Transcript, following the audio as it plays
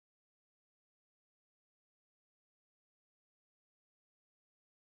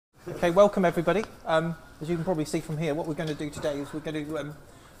Okay, welcome everybody. As you can probably see from here, what we're going to do today is we're going to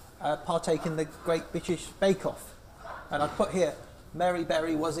partake in the Great British Bake Off. And I've put here, Mary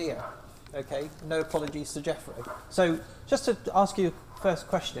Berry was here. Okay, no apologies to Jeffrey. So, just to ask you first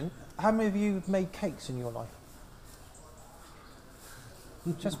question, how many of you have made cakes in your life?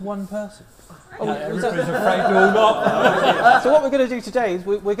 Just one person. Oh, everybody's afraid to all not. So what we're going to do today is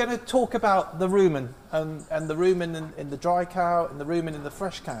we're going to talk about the rumen and the rumen in the dry cow and the rumen in the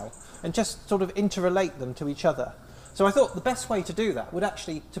fresh cow, and just sort of interrelate them to each other. So I thought the best way to do that would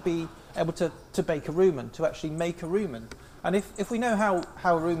actually to be able to bake a rumen, to actually make a rumen. And if we know how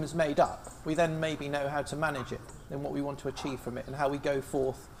a rumen's made up, we then maybe know how to manage it and what we want to achieve from it and how we go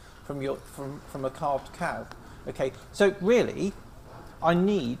forth from a carved cow. Okay, so really, I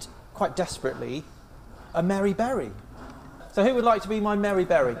need, quite desperately, a Mary Berry. So who would like to be my Mary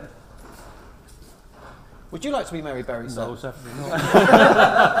Berry? Would you like to be Mary Berry, sir? No, definitely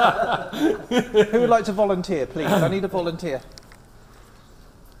not. Who would like to volunteer, please? I need a volunteer.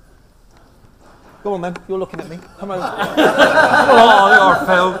 Go on then, you're looking at me. Come over. Oh, you're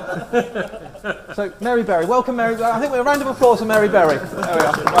Phil. So, Mary Berry, welcome Mary Berry. I think we're a round of applause for Mary Berry. There we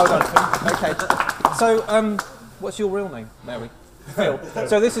are, well done. Okay, so what's your real name, Mary? Phil.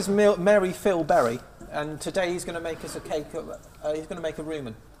 So this is Mary Phil Berry, and today he's going to make us a cake. He's going to make a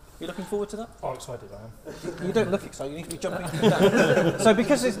rumen. You looking forward to that? Oh, excited I am. You don't look excited. You need to be jumping up and down. So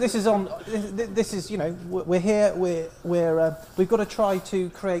because this is you know, we're here. We've got to try to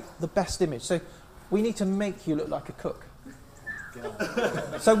create the best image. So we need to make you look like a cook.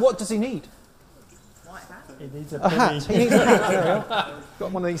 So what does he need? He needs A hat. He needs a hat. There we are.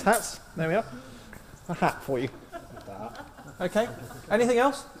 Got one of these hats. There we are. A hat for you. Okay. Anything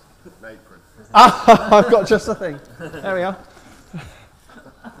else? An apron. I've got just the thing. There we are.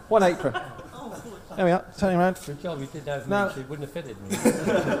 One apron. There we are. Turning around. Good job, you did have Now- me, it wouldn't have fitted me.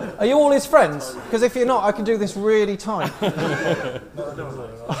 Are you all his friends? Because if you're not, I can do this really tight.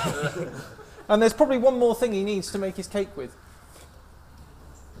 And there's probably one more thing he needs to make his cake with.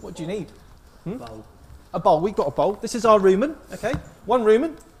 What do you need? Bowl. A bowl. We've got a bowl. This is our rumen. Okay. One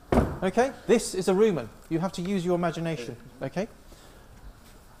rumen. Okay. This is a rumen. You have to use your imagination. Okay.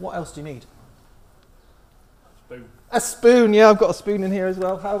 What else do you need? Spoon. A spoon. Yeah, I've got a spoon in here as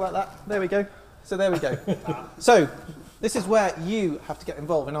well. How about that? There we go. So there we go. So this is where you have to get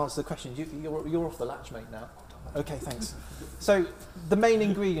involved and answer the questions. You're off the latch, mate, now. Okay, thanks. So the main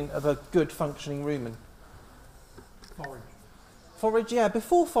ingredient of a good functioning rumen. Forage. Forage. Yeah,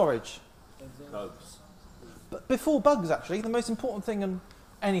 before forage. Bugs. But before bugs, actually, the most important thing in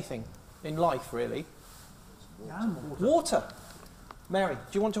anything in life, really. Water. Mary, do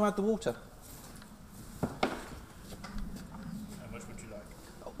you want to add the water? How much would you like?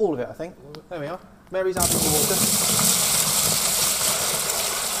 All of it, I think. There we are. Mary's adding the water.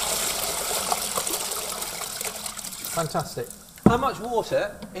 Fantastic. How much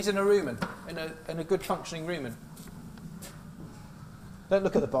water is in a rumen, in a good functioning rumen? Don't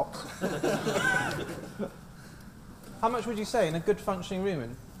look at the box. How much would you say in a good functioning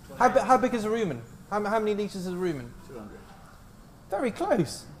rumen? How big is a rumen? How many litres is a rumen? 200. Very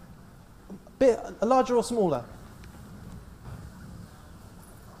close. A larger or smaller?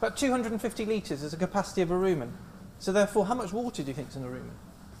 About 250 litres is the capacity of a rumen. So therefore, how much water do you think is in a rumen?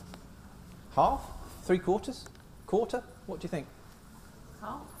 Half? 3/4? Quarter? What do you think?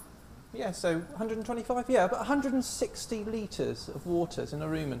 Half. Yeah, so 125? Yeah, about 160 litres of water is in a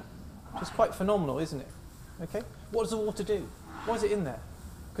rumen. Which is quite phenomenal, isn't it? Okay. What does the water do? Why is it in there?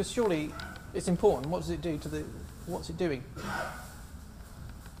 Because surely it's important. What does it do to the... What's it doing?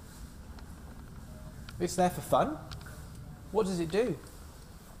 It's there for fun. What does it do?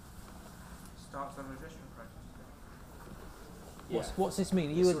 Starts the nutrition process. What's this mean?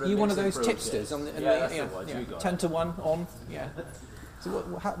 Are It you, sort of you one of makes those it tipsters? process. On the, Yeah, that's the one, you got 10 it. to 1 on. Yeah. So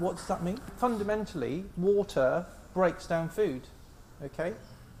what does that mean? Fundamentally, water breaks down food. Okay?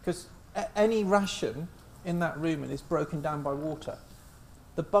 Because any ration in that rumen is broken down by water.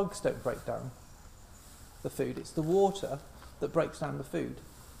 The bugs don't break down the food. It's the water that breaks down the food.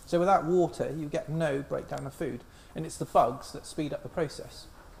 So without water, you get no breakdown of food. And it's the bugs that speed up the process.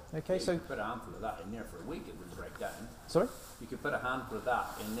 Okay, You so... could put a handful of that in there for a week, it wouldn't break down. Sorry? You could put a handful of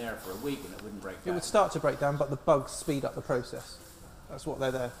that in there for a week and it wouldn't break It down. would start to break down, but the bugs speed up the process. That's what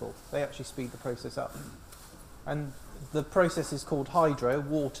they're there for. They actually speed the process up. And the process is called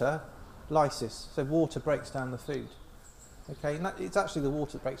water, lysis. So water breaks down the food. Okay, and it's actually the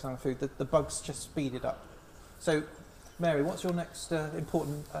water that breaks down the food. The bugs just speed it up. So, Mary, what's your next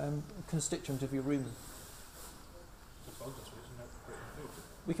important constituent of your rumen?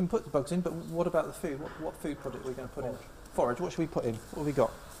 We can put the bugs in, but what about the food? What food product are we going to put in? Forage. What should we put in? What have we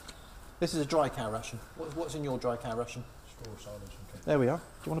got? This is a dry cow ration. What's in your dry cow ration? Straw silage. Okay. There we are. Do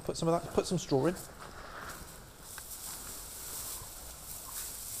you want to put some of that? Put some straw in.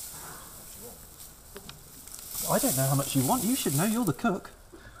 I don't know how much you want. You should know. You're the cook.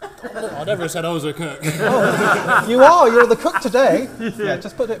 I never said I was a cook. You are. You're the cook today. Yeah.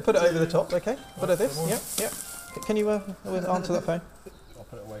 Just put it over the top. Okay. Put it this. Yeah. Yeah. Can you answer that phone? I'll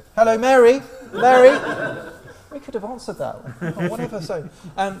put it away. Hello, Mary. Mary. We could have answered that. Or whatever. So,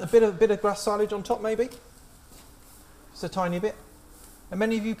 a bit of grass silage on top, maybe. Just a tiny bit. And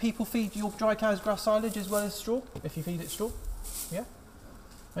many of you people feed your dry cows grass silage as well as straw. If you feed it straw. Yeah.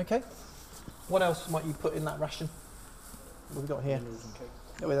 Okay. What else might you put in that ration? What have we got here?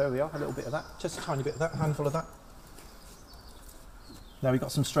 Oh, there we are. A little bit of that. Just a tiny bit of that. Handful of that. Now we've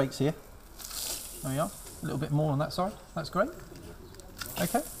got some straights here. There we are. A little bit more on that side. That's great.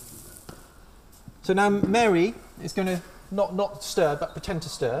 Okay. So now Mary is going to not stir, but pretend to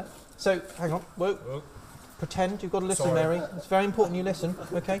stir. So hang on. Whoa. Pretend. You've got to listen, Sorry. Mary. It's very important you listen.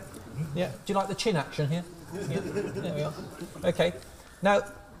 Okay. Yeah. Do you like the chin action here? Yeah. There we are. Okay. Now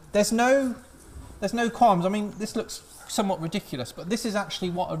there's no qualms. I mean, this looks somewhat ridiculous, but this is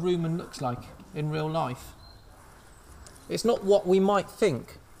actually what a rumen looks like in real life. It's not what we might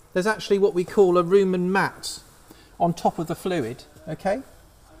think. There's actually what we call a rumen mat on top of the fluid, okay?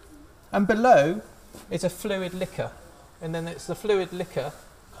 And below is a fluid liquor, and then it's the fluid liquor,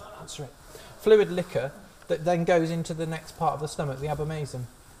 fluid liquor that then goes into the next part of the stomach, the abomasum.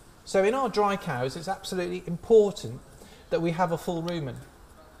 So in our dry cows, it's absolutely important that we have a full rumen.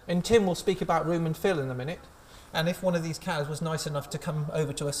 And Tim will speak about rumen fill in a minute. And if one of these cows was nice enough to come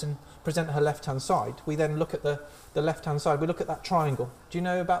over to us and present her left-hand side, we then look at the left-hand side. We look at that triangle. Do you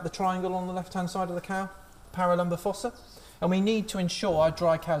know about the triangle on the left-hand side of the cow? Paralumbar fossa. And we need to ensure our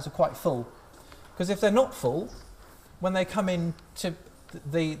dry cows are quite full. Because if they're not full, when they come into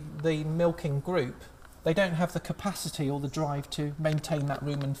the milking group, they don't have the capacity or the drive to maintain that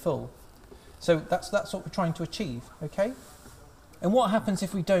rumen full. So that's what we're trying to achieve, okay? And what happens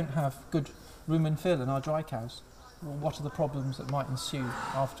if we don't have good rumen fill in our dry cows? Well, what are the problems that might ensue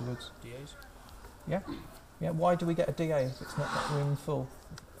afterwards? DAs? Yeah? Yeah, why do we get a DA if it's not that rumen full?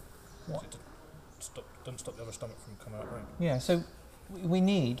 What? Doesn't stop the other stomach from coming out right. Yeah, so we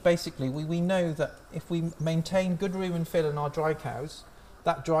need, basically, we know that if we maintain good rumen fill in our dry cows,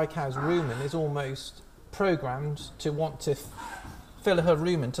 that dry cow's rumen is almost programmed to want to fill her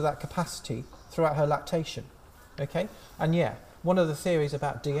rumen to that capacity throughout her lactation. Okay? And yeah, one of the theories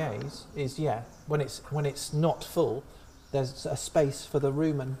about DAs is, yeah, when it's not full, there's a space for the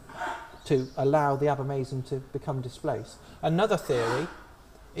rumen to allow the abomasum to become displaced. Another theory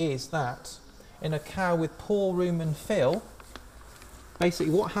is that in a cow with poor rumen fill,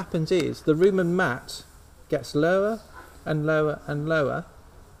 basically what happens is the rumen mat gets lower and lower and lower,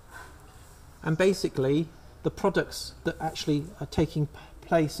 and basically the products that actually are taking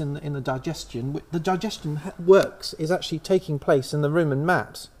place in the digestion works is actually taking place in the rumen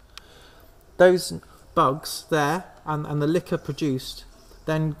mat. Those bugs there and the liquor produced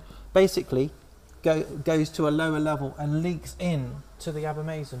then basically goes to a lower level and leaks in to the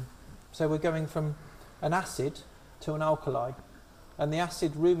abomasum. So we're going from an acid to an alkali, and the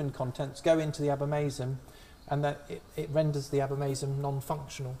acid rumen contents go into the abomasum, and that it renders the abomasum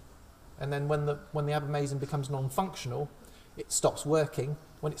non-functional. And then when the abomasum becomes non-functional, it stops working.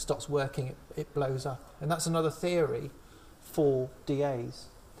 When it stops working, it blows up. And that's another theory for DAs.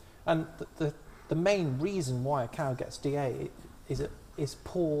 And the main reason why a cow gets DA is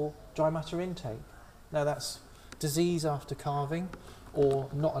poor dry matter intake. Now that's disease after calving, or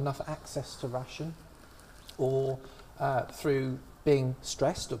not enough access to ration, or through being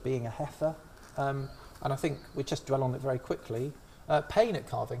stressed or being a heifer. And I think we just dwell on it very quickly. Pain at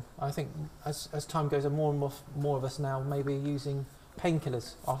calving. I think as time goes on, more of us now maybe using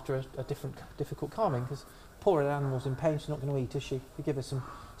painkillers after a difficult calving, because poor animal's in pain, she's not going to eat, is she? If you give her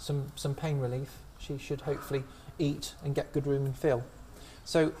some pain relief, she should hopefully eat and get good rumen fill.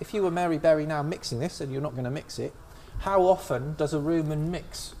 So if you were Mary Berry now mixing this, and you're not going to mix it, how often does a rumen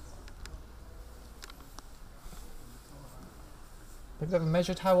mix? Have you ever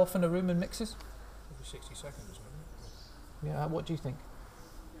measured how often a rumen mixes? Every 60 seconds or something. Yeah, what do you think?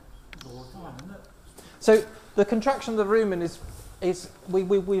 So the contraction of the rumen is we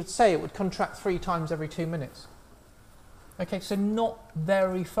would say it would contract 3 times every 2 minutes. Okay, so not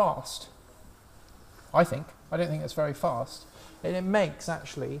very fast. I don't think it's very fast. And it makes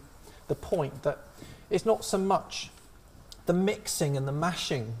actually the point that it's not so much the mixing and the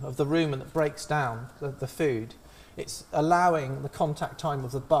mashing of the rumen that breaks down the food. It's allowing the contact time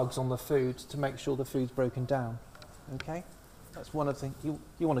of the bugs on the food to make sure the food's broken down. Okay? That's one of the things.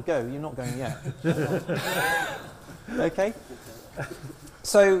 You want to go, you're not going yet. Okay?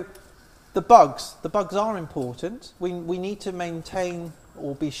 So the bugs are important. We need to maintain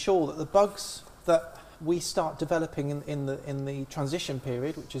or be sure that the bugs that we start developing in the transition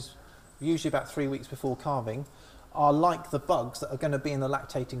period, which is usually about 3 weeks before calving, are like the bugs that are going to be in the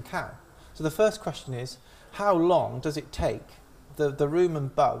lactating cow. So the first question is, how long does it take the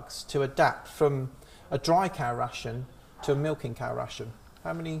rumen bugs to adapt from a dry cow ration to a milking cow ration?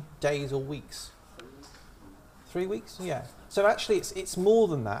 How many days or weeks? 3 weeks? Yeah. So actually it's more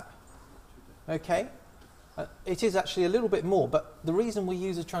than that. Okay? It is actually a little bit more, but the reason we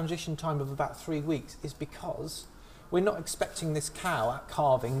use a transition time of about 3 weeks is because we're not expecting this cow at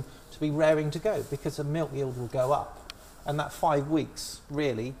calving to be raring to go, because her milk yield will go up. And that 5 weeks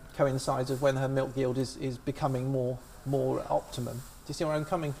really coincides with when her milk yield is becoming more optimum. Do you see where I'm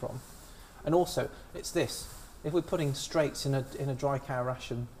coming from? And also, it's this. If we're putting straights in a dry cow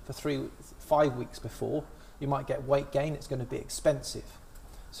ration for 5 weeks before, you might get weight gain. It's going to be expensive.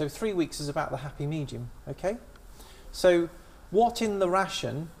 So 3 weeks is about the happy medium, okay? So what in the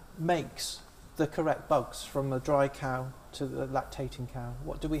ration makes the correct bugs from the dry cow to the lactating cow?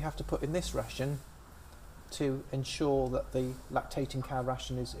 What do we have to put in this ration to ensure that the lactating cow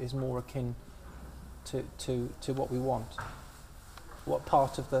ration is more akin to what we want? What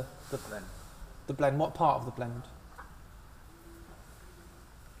part of the Blend. the blend? What part of the blend?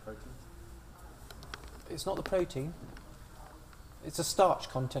 Protein. It's not the protein. It's the starch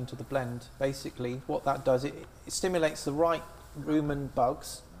content of the blend. Basically, what that does, it stimulates the right rumen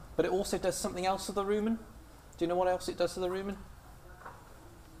bugs, but it also does something else to the rumen. Do you know what else it does to the rumen?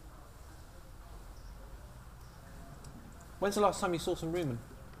 When's the last time you saw some rumen?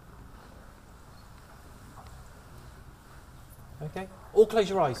 Okay. All close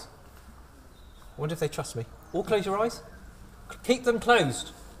your eyes. I wonder if they trust me. All close your eyes. Keep them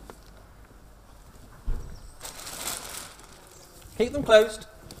closed. Keep them closed.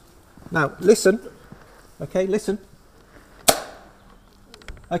 Now, listen. Okay, listen.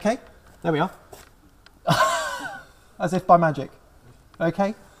 Okay, there we are. As if by magic.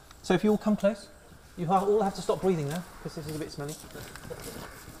 Okay, so if you all come close, you all have to stop breathing now, because this is a bit smelly.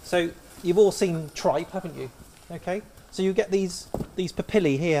 So, you've all seen tripe, haven't you? Okay, so you get these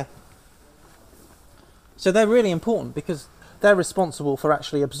papillae here. So they're really important because they're responsible for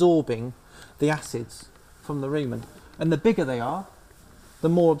actually absorbing the acids from the rumen. And the bigger they are, the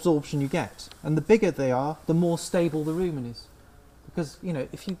more absorption you get. And the bigger they are, the more stable the rumen is. Because, you know,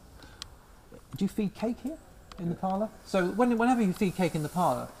 do you feed cake here in the parlour? So whenever you feed cake in the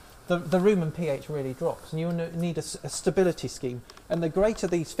parlour, the rumen pH really drops, and you need a stability scheme. And the greater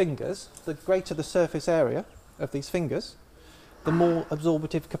these fingers, the greater the surface area of these fingers, the more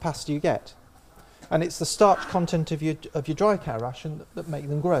absorptive capacity you get. And it's the starch content of your dry cow ration that make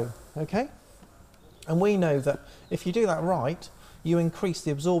them grow, okay? And we know that if you do that right, you increase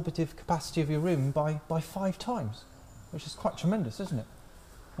the absorptive capacity of your rumen by 5 times, which is quite tremendous, isn't it?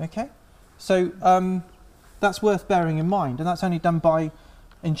 Okay? So that's worth bearing in mind, and that's only done by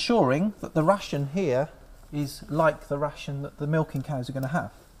ensuring that the ration here is like the ration that the milking cows are going to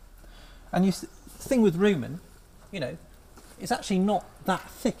have. And the thing with rumen, you know, it's actually not that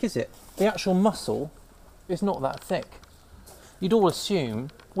thick, is it? The actual muscle is not that thick. You'd all assume,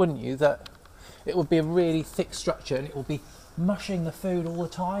 wouldn't you, that it would be a really thick structure and it will be mushing the food all the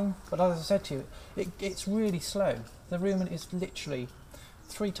time. But as I said to you, it's really slow. The rumen is literally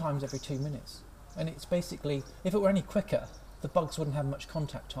 3 times every 2 minutes. And it's basically, if it were any quicker, the bugs wouldn't have much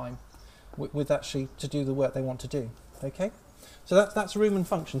contact time with actually to do the work they want to do. Okay? So that's rumen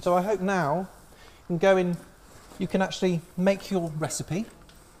function. So I hope now you can go in, you can actually make your recipe,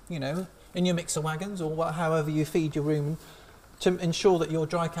 you know, in your mixer wagons or however you feed your rumen, to ensure that your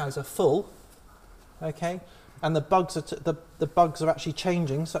dry cows are full, okay, and the bugs are actually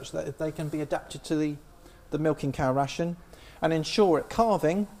changing such that they can be adapted to the milking cow ration, and ensure at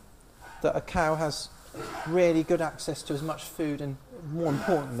calving that a cow has really good access to as much food and, more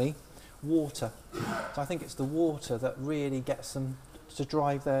importantly, water. So I think it's the water that really gets them to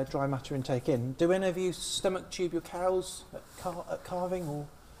drive their dry matter intake in. Do any of you stomach tube your cows at calving, or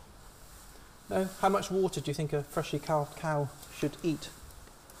no? How much water do you think a freshly calved cow should eat?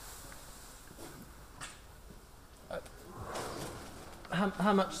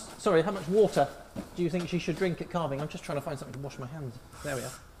 How much water do you think she should drink at calving? I'm just trying to find something to wash my hands. There we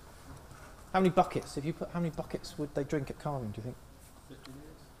are. How many buckets? How many buckets would they drink at calving, do you think? 50 years.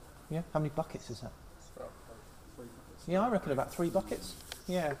 Yeah, how many buckets is that? About 3 buckets. Yeah, I reckon about 3 buckets.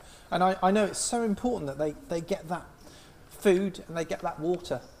 Yeah, and I know it's so important that they get that food and they get that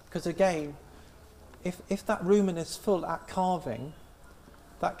water, because again, if that rumen is full at calving,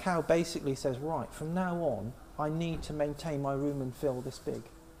 that cow basically says, right, from now on, I need to maintain my rumen fill this big.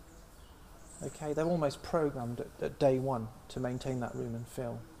 Okay, they're almost programmed at day one to maintain that rumen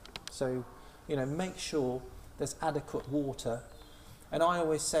fill. So, you know, make sure there's adequate water. And I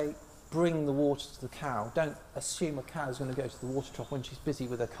always say, bring the water to the cow. Don't assume a cow is going to go to the water trough when she's busy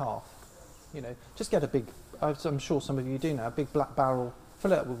with her calf. You know, just get a big, I'm sure some of you do now, a big black barrel,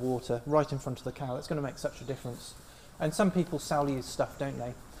 fill it up with water right in front of the cow. That's going to make such a difference. And some people sell you stuff, don't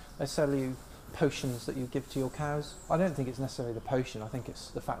they? They sell you potions that you give to your cows. I don't think it's necessarily the potion. I think it's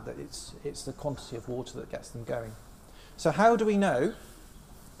the fact that it's the quantity of water that gets them going. So how do we know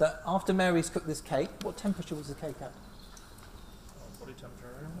that after Mary's cooked this cake, what temperature was the cake at? Body temperature.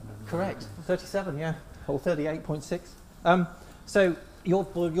 Correct, 37, yeah, or 38.6. So your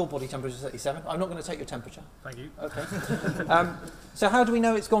body temperature is 37. I'm not going to take your temperature. Thank you. Okay. So how do we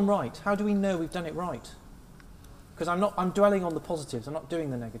know it's gone right? How do we know we've done it right? Because I'm dwelling on the positives. I'm not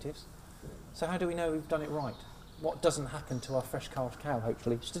doing the negatives. So how do we know we've done it right? What doesn't happen to our fresh calved cow?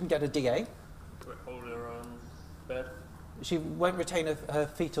 Hopefully, she doesn't get a DA. Hold her bed. She won't retain her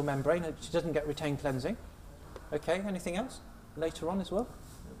fetal membrane. She doesn't get retained cleansing. Okay. Anything else later on as well?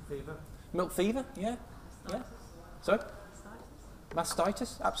 Fever. Milk fever. Yeah. Yeah. Sorry.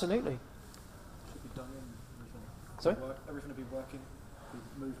 Mastitis. Absolutely. Should be done in everything. Sorry? Everything will be working.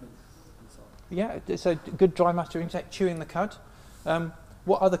 The movement inside. Yeah, so good dry matter intake, chewing the cud.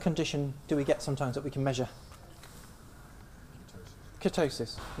 What other condition do we get sometimes that we can measure?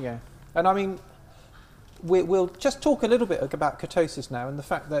 Ketosis, yeah. And I mean, we'll just talk a little bit about ketosis now, and the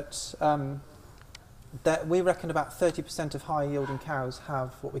fact that that we reckon about 30% of high yielding cows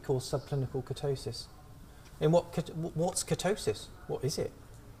have what we call subclinical ketosis. In what's ketosis? What is it?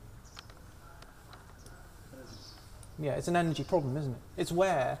 Yeah, it's an energy problem, isn't it? It's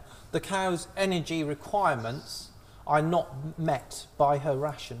where the cow's energy requirements are not met by her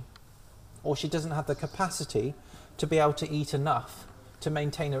ration, or she doesn't have the capacity to be able to eat enough to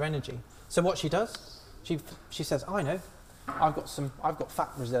maintain her energy. So what she does, she says, I know, I've got fat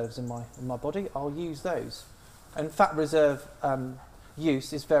reserves in my body, I'll use those. And fat reserve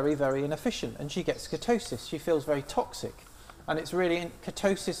use is very, very inefficient, and she gets ketosis. She feels very toxic, and it's really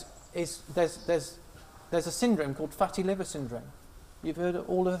ketosis is there's a syndrome called fatty liver syndrome. You've heard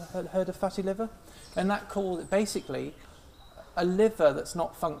of fatty liver, and that calls basically a liver that's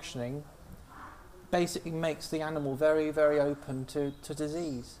not functioning. Basically makes the animal very, very open to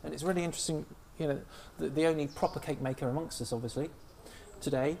disease, and it's really interesting. You know, the only proper cake maker amongst us, obviously,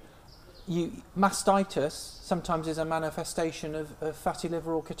 today. Mastitis sometimes is a manifestation of fatty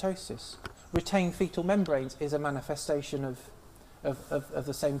liver or ketosis. Retained fetal membranes is a manifestation of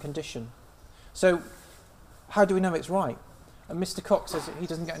the same condition. So, how do we know it's right? And Mr. Cox says he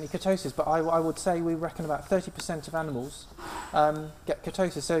doesn't get any ketosis, but I would say we reckon about 30% of animals get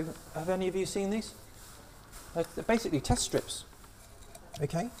ketosis. So, have any of you seen these? They're basically test strips,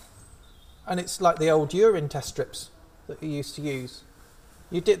 okay? And it's like the old urine test strips that you used to use.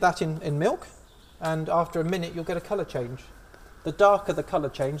 You dip that in milk, and after a minute you'll get a colour change. The darker the colour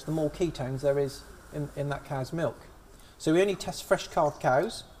change, the more ketones there is in that cow's milk. So we only test fresh calved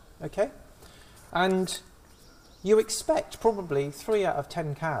cows, okay? And you expect probably 3 out of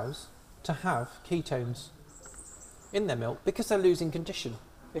 10 cows to have ketones in their milk because they're losing condition.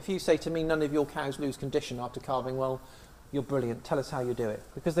 If you say to me, none of your cows lose condition after calving, well, you're brilliant, tell us how you do it.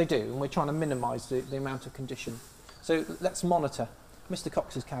 Because they do, and we're trying to minimise the amount of condition. So let's monitor. Mr.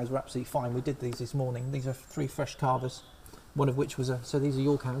 Cox's cows were absolutely fine. We did these this morning. These are 3 fresh calvers, one of which was so these are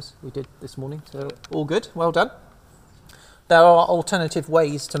your cows we did this morning. So all good, well done. There are alternative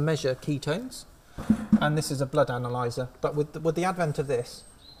ways to measure ketones, and this is a blood analyzer. But with the advent of this,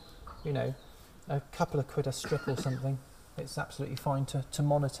 you know, a couple of quid a strip or something, it's absolutely fine to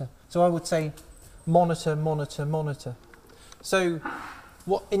monitor. So I would say monitor, monitor, monitor. So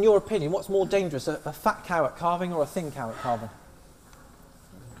what, in your opinion, what's more dangerous, a fat cow at calving or a thin cow at calving?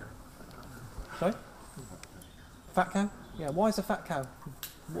 Sorry? Fat cow? Yeah, why is a fat cow?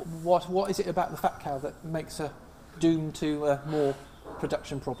 What is it about the fat cow that makes her doomed to more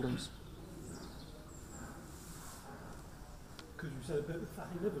production problems? Because you said a bit of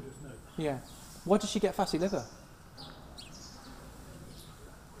fatty liver just now. Yeah. Why does she get fatty liver?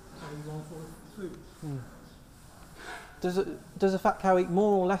 Having gone for food. Does a fat cow eat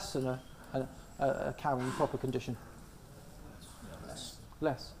more or less than a cow in proper condition? Less.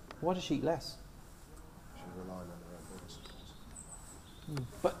 Less. Why does she eat less? She's relying on her own body supplies.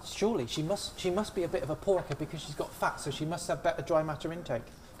 But surely she must be a bit of a porker because she's got fat, so she must have better dry matter intake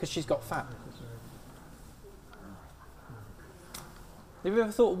because she's got fat. Have you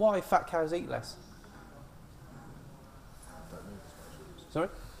ever thought why fat cows eat less? Sorry?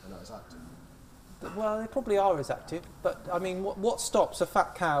 They're not as active. Well, they probably are as active, but I mean, what stops a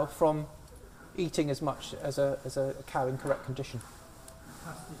fat cow from eating as much as a cow in correct condition?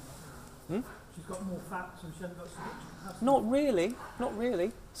 Capacity. Hmm? She's got more fat, so she hasn't got so much capacity. Not really, not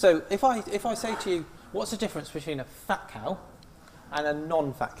really. So if I say to you, what's the difference between a fat cow and a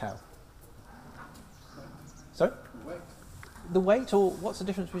non-fat cow? Sorry? The weight, or what's the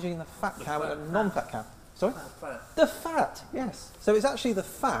difference between the fat cow and a non-fat cow? Sorry? The fat, yes. So it's actually the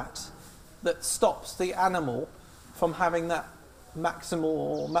fat that stops the animal from having that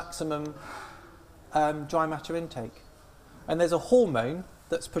maximum dry matter intake. And there's a hormone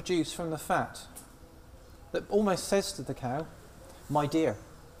that's produced from the fat that almost says to the cow, my dear,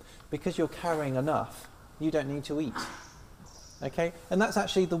 because you're carrying enough, you don't need to eat. Okay? And that's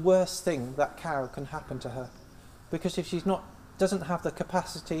actually the worst thing that cow can happen to her. Because if she's doesn't have the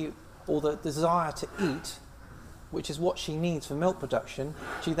capacity or the desire to eat, which is what she needs for milk production,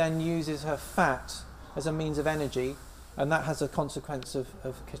 she then uses her fat as a means of energy, and that has a consequence of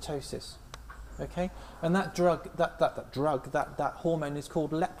ketosis. Okay? And that that hormone is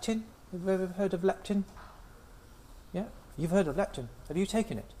called leptin. Have you ever heard of leptin? Yeah? You've heard of leptin. Have you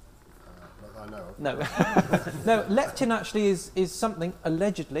taken it? Not that I know of. No. No, leptin actually is something,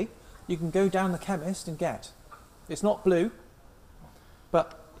 allegedly, you can go down the chemist and get. It's not blue,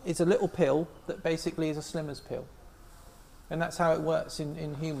 but it's a little pill that basically is a slimmer's pill. And that's how it works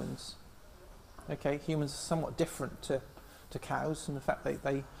in humans. Okay, humans are somewhat different to cows in the fact that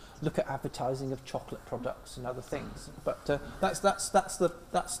they look at advertising of chocolate products and other things. But that's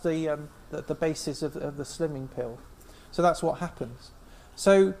the basis of the slimming pill. So that's what happens.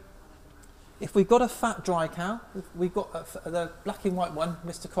 So if we've got a fat dry cow, we've got the black and white one,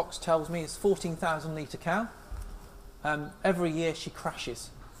 Mr. Cox tells me, is 14,000 litre cow. Every year she crashes.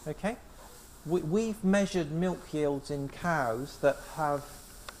 Okay, we've measured milk yields in cows that have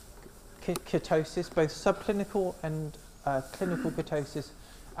ketosis, both subclinical and clinical ketosis,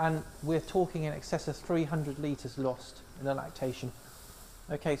 and we're talking in excess of 300 litres lost in the lactation.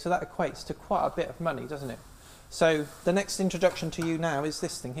 Okay, so that equates to quite a bit of money, doesn't it? So the next introduction to you now is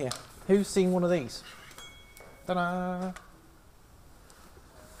this thing here. Who's seen one of these? Ta-da!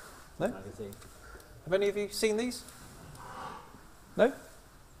 No? Magazine. Have any of you seen these? No?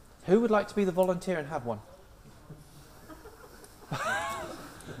 Who would like to be the volunteer and have one?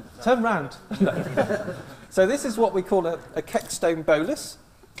 Turn round. No. So this is what we call a Keckstone bolus.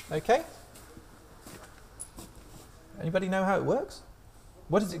 Okay? Anybody know how it works?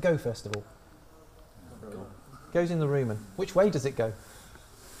 Where does it go first of all? Goes in the rumen. Which way does it go?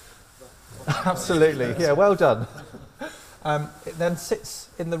 Absolutely. Yeah, well done. It then sits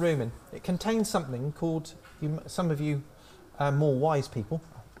in the rumen. It contains something called, some of you more wise people,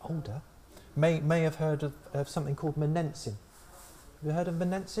 older, may have heard of something called monensin. Have you heard of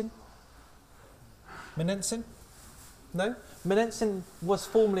monensin? Monensin? No? Monensin was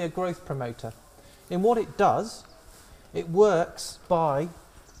formerly a growth promoter. In what it does, it works by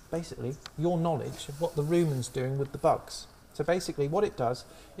basically your knowledge of what the rumen's doing with the bugs. So basically what it does,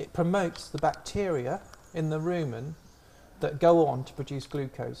 it promotes the bacteria in the rumen that go on to produce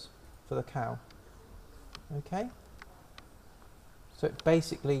glucose for the cow. Okay? So it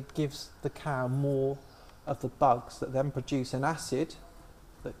basically gives the cow more of the bugs that then produce an acid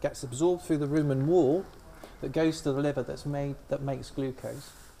that gets absorbed through the rumen wall that goes to the liver that makes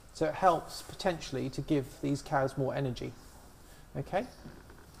glucose. So it helps potentially to give these cows more energy. Okay?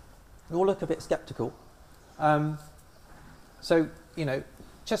 We all look a bit sceptical. So, you know,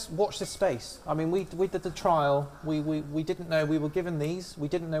 just watch this space. I mean, we did the trial. We didn't know. We were given these. We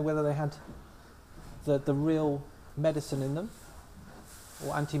didn't know whether they had the real medicine in them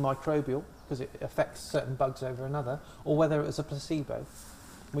or antimicrobial, because it affects certain bugs over another, or whether it was a placebo.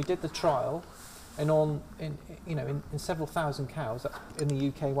 We did the trial, and in several thousand cows. That's in the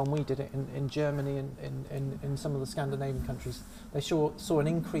UK when we did it. In Germany and in some of the Scandinavian countries, they saw an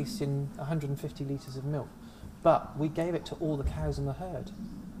increase in 150 litres of milk. But we gave it to all the cows in the herd,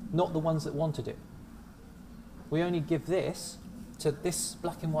 not the ones that wanted it. We only give this to this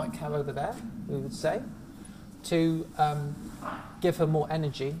black and white cow over there, we would say, to give her more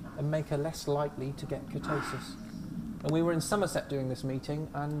energy and make her less likely to get ketosis. And we were in Somerset doing this meeting,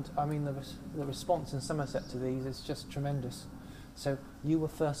 and I mean the response in Somerset to these is just tremendous. So you were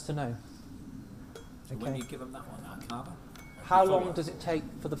first to know. So when you give them that one, that carver? How long does it take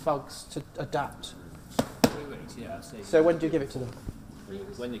for the bugs to adapt? 3 weeks, yeah. I see. So when do you give it to them?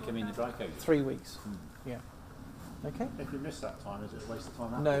 When they come in the dry coat? 3 weeks. Yeah. Okay. If you miss that time, is it a waste of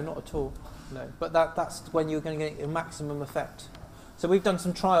time? No, not at all. No, but that's when you're going to get a maximum effect. So we've done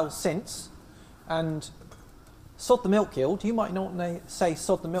some trials since, and sod the milk yield. You might not say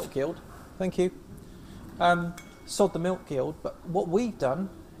sod the milk yield. Thank you. Sod the milk yield. But what we've done,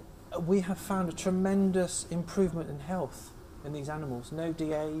 we have found a tremendous improvement in health in these animals. No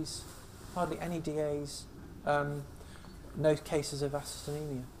DAs, hardly any DAs, no cases of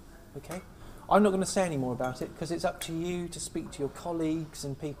acidemia. Okay? I'm not going to say any more about it because it's up to you to speak to your colleagues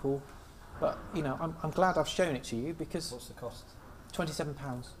and people. But, you know, I'm glad I've shown it to you because... What's the cost? £27.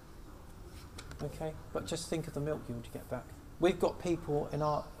 Okay, but just think of the milk yield you get back. We've got people in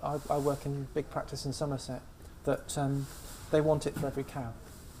I work in big practice in Somerset that they want it for every cow.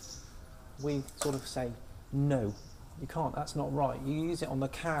 We sort of say, no, you can't, that's not right. You use it on the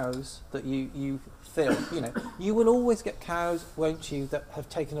cows that you feel, you know. You will always get cows, won't you, that have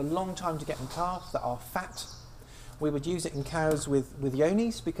taken a long time to get in calves, that are fat. We would use it in cows with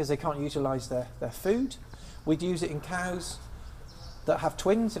yonis because they can't utilise their food. We'd use it in cows that have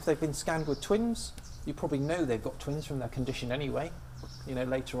twins, if they've been scanned with twins. You probably know they've got twins from their condition anyway, you know,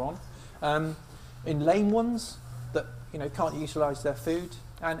 later on. In lame ones that, you know, can't utilise their food,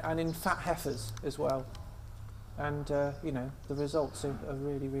 and in fat heifers as well. And, you know, the results are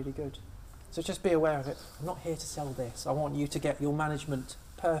really, really good. So just be aware of it. I'm not here to sell this. I want you to get your management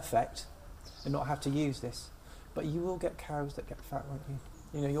perfect and not have to use this. But you will get cows that get fat, won't you?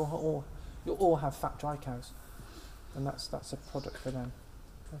 You know, you'll all have fat dry cows. And that's a product for them.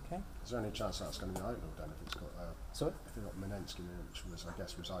 Okay. Is there any chance that's going to be outlawed then if it's got Sorry? if it's got Menensky, which was I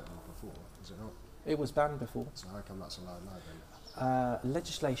guess was outlawed before, is it not? It was banned before. So how come that's allowed now then?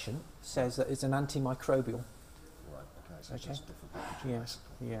 Legislation says that it's an antimicrobial. Right. Okay. So it's Okay. just different packaging. Yeah.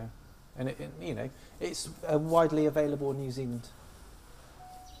 basically. Yeah. And it you know, it's widely available in New Zealand.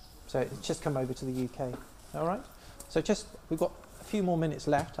 So it's just come over to the UK. All right. So we've got a few more minutes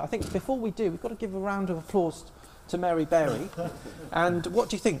left. I think before we do, we've got to give a round of applause to Mary Berry. And what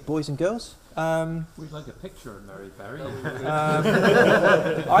do you think, boys and girls? We'd like a picture of Mary Berry. I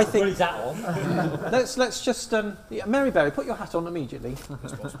think. What is that on? Let's just yeah, Mary Berry, put your hat on immediately.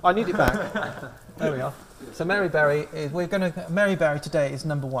 I need it back. There we are. So Mary Berry is Mary Berry today is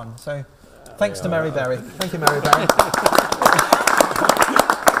number 1. So thanks to Mary Berry. Thank you, Mary Berry.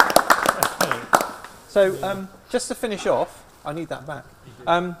 So just to finish off, I need that back.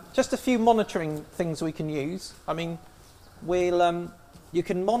 Just a few monitoring things we can use. I mean, you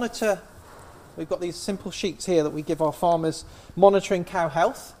can monitor. We've got these simple sheets here that we give our farmers monitoring cow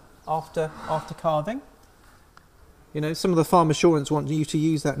health after calving. You know, some of the farm assurance want you to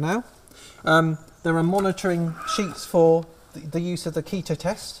use that now. There are monitoring sheets for the use of the keto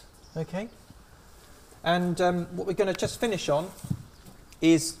test. Okay. And what we're going to just finish on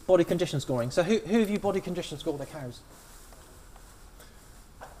is body condition scoring. So who have you body condition scored their cows?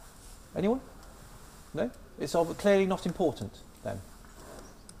 Anyone? No? It's clearly not important then.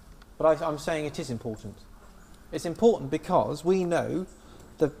 But I'm saying it is important. It's important because we know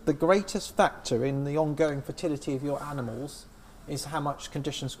the greatest factor in the ongoing fertility of your animals is how much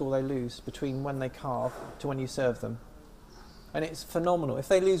condition score they lose between when they calve to when you serve them. And it's phenomenal. If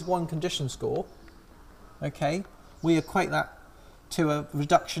they lose 1 condition score, okay, we equate that to a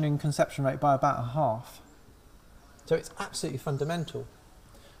reduction in conception rate by about a half. So it's absolutely fundamental.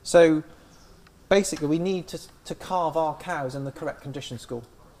 So basically we need to calve our cows in the correct condition score.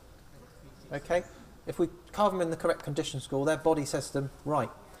 Okay? If we calve them in the correct condition score, their body says to them, right,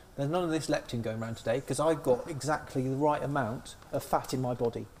 there's none of this leptin going around today because I've got exactly the right amount of fat in my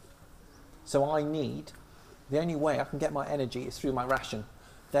body. So the only way I can get my energy is through my ration.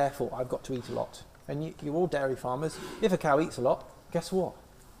 Therefore, I've got to eat a lot. And you're all dairy farmers. If a cow eats a lot, guess what?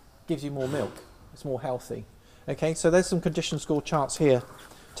 Gives you more milk. It's more healthy. Okay, so there's some condition score charts here.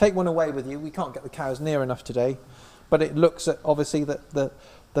 Take one away with you. We can't get the cows near enough today, but it looks at obviously the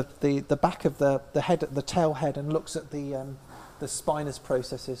back of the head, the tail head, and looks at the spinous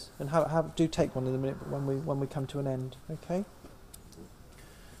processes. And do take one in a minute when we come to an end. Okay.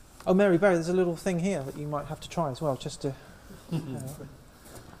 Oh, Mary Berry, there's a little thing here that you might have to try as well, just to. Yeah.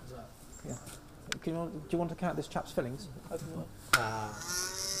 Do you want to count this chap's fillings?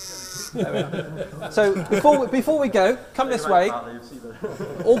 There we are. So before we go, come this way.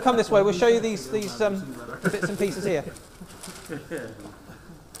 All come this way. We'll show you these bits and pieces here.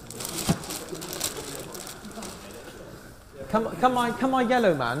 Come my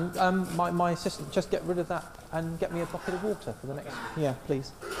yellow man. My assistant, just get rid of that and get me a bucket of water for the next. Yeah,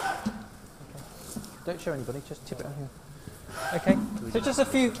 please. Okay. Don't show anybody. Just tip it on here. Okay. So just a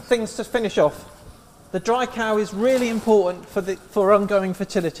few things to finish off. The dry cow is really important for ongoing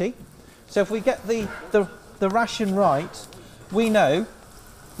fertility. So if we get the ration right, we know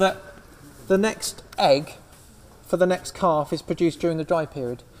that the next egg for the next calf is produced during the dry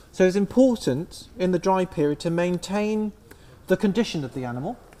period. So it's important in the dry period to maintain the condition of the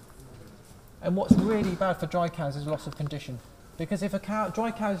animal. And what's really bad for dry cows is loss of condition. Because if a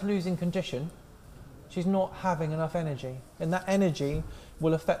dry cow is losing condition, she's not having enough energy. And that energy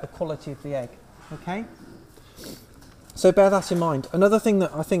will affect the quality of the egg. Okay? So bear that in mind. Another thing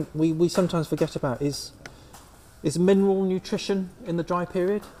that I think we sometimes forget about is mineral nutrition in the dry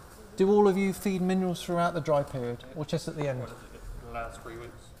period. Do all of you feed minerals throughout the dry period, or just at the end? The last 3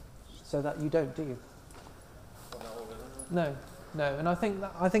 weeks. So that you don't, do you? No, no. And I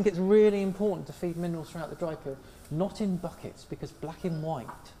think it's really important to feed minerals throughout the dry period, not in buckets, because black and white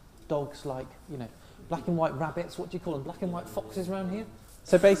dogs like, you know, black and white rabbits, what do you call them? Black and white foxes around here?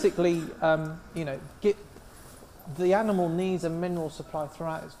 So basically, you know, the animal needs a mineral supply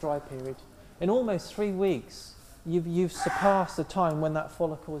throughout its dry period. In almost 3 weeks, you've surpassed the time when that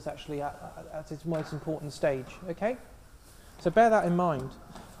follicle is actually at its most important stage, okay? So bear that in mind.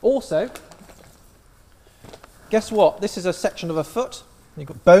 Also, guess what? This is a section of a foot. You've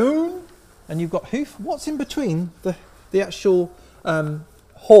got bone and you've got hoof. What's in between the actual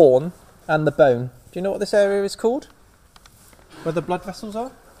horn and the bone? Do you know what this area is called? Where the blood vessels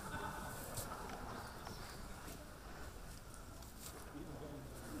are?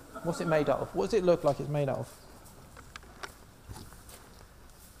 What's it made out of? What does it look like it's made out of?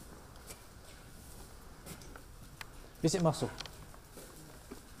 Is it muscle?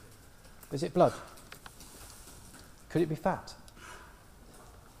 Is it blood? Could it be fat?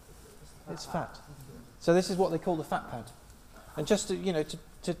 It's fat. So this is what they call the fat pad. And just to, you know,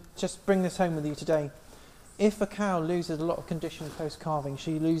 to just bring this home with you today, if a cow loses a lot of condition post-calving,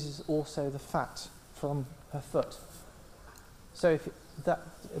 she loses also the fat from her foot. So if that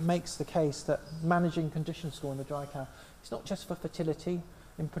makes the case that managing condition score in the dry cow, it's not just for fertility,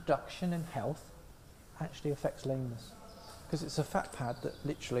 in production and health, actually affects lameness. Because it's a fat pad that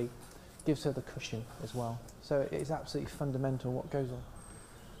literally gives her the cushion as well. So it is absolutely fundamental what goes on.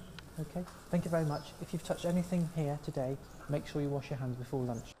 Okay, thank you very much. If you've touched anything here today, make sure you wash your hands before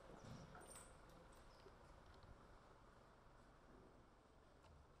lunch.